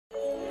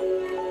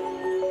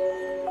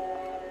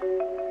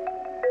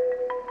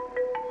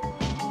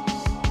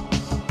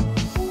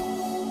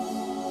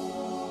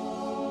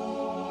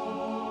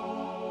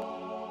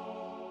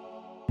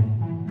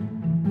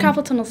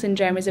Carpal tunnel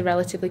syndrome is a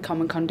relatively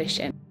common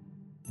condition.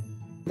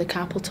 The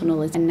carpal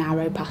tunnel is a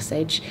narrow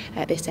passage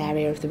at this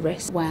area of the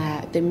wrist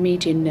where the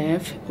median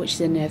nerve, which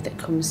is a nerve that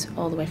comes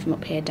all the way from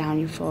up here down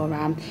your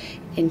forearm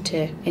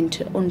into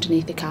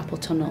underneath the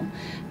carpal tunnel,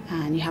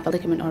 and you have a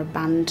ligament or a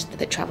band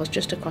that travels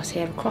just across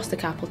here, across the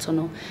carpal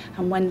tunnel,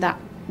 and when that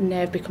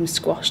nerve becomes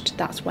squashed,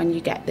 that's when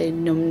you get the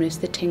numbness,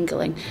 the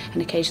tingling,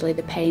 and occasionally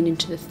the pain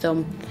into the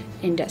thumb,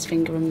 index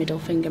finger and middle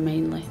finger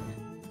mainly.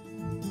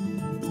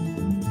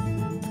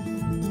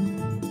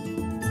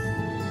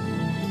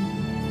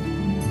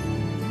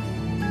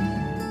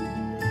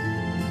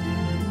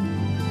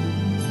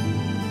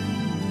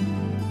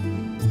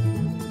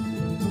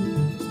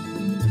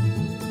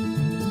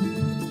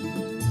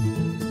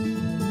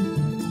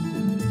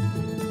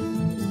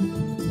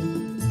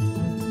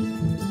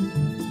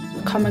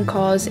 Common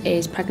cause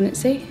is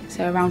pregnancy,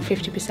 so around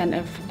 50%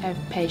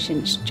 of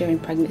patients during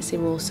pregnancy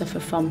will suffer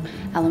from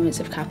elements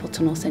of carpal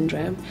tunnel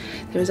syndrome.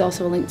 There is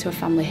also a link to a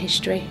family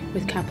history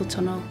with carpal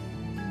tunnel.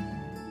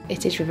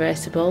 It is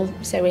reversible,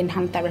 so in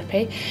hand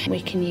therapy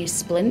we can use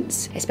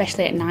splints,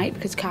 especially at night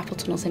because carpal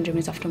tunnel syndrome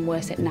is often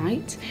worse at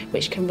night,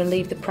 which can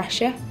relieve the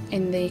pressure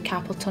in the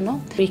carpal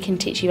tunnel. We can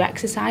teach you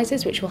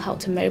exercises which will help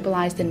to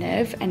mobilise the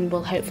nerve and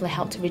will hopefully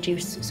help to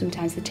reduce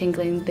sometimes the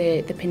tingling,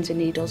 the pins and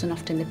needles and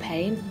often the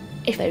pain.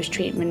 If those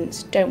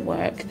treatments don't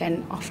work,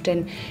 then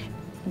often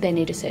they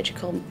need a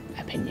surgical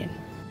opinion.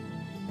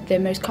 The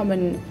most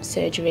common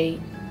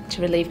surgery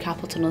to relieve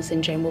carpal tunnel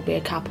syndrome will be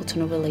a carpal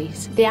tunnel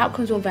release. The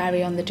outcomes will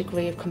vary on the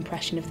degree of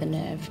compression of the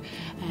nerve,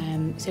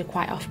 so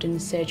quite often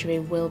surgery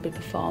will be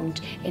performed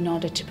in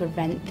order to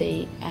prevent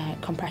the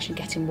compression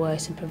getting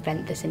worse and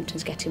prevent the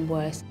symptoms getting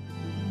worse.